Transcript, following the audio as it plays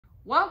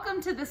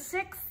Welcome to the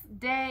 6th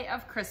day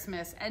of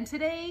Christmas, and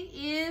today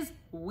is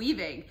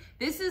weaving.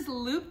 This is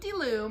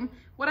LoopdeLoom.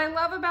 What I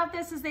love about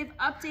this is they've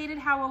updated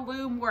how a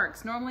loom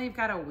works. Normally you've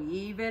got to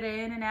weave it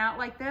in and out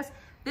like this.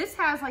 This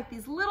has like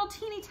these little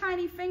teeny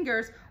tiny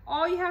fingers.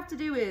 All you have to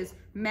do is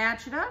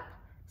match it up,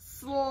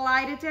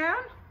 slide it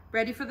down,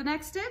 ready for the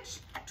next stitch,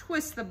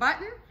 twist the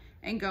button,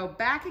 and go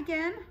back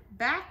again,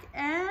 back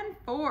and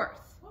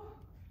forth.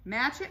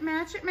 Match it,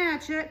 match it,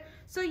 match it.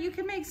 So you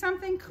can make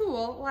something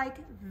cool like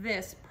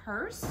this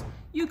purse.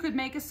 You could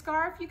make a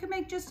scarf. You could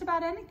make just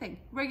about anything.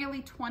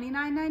 Regularly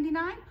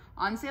 $29.99,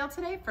 on sale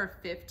today for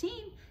 $15.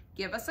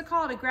 Give us a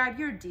call to grab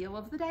your deal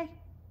of the day.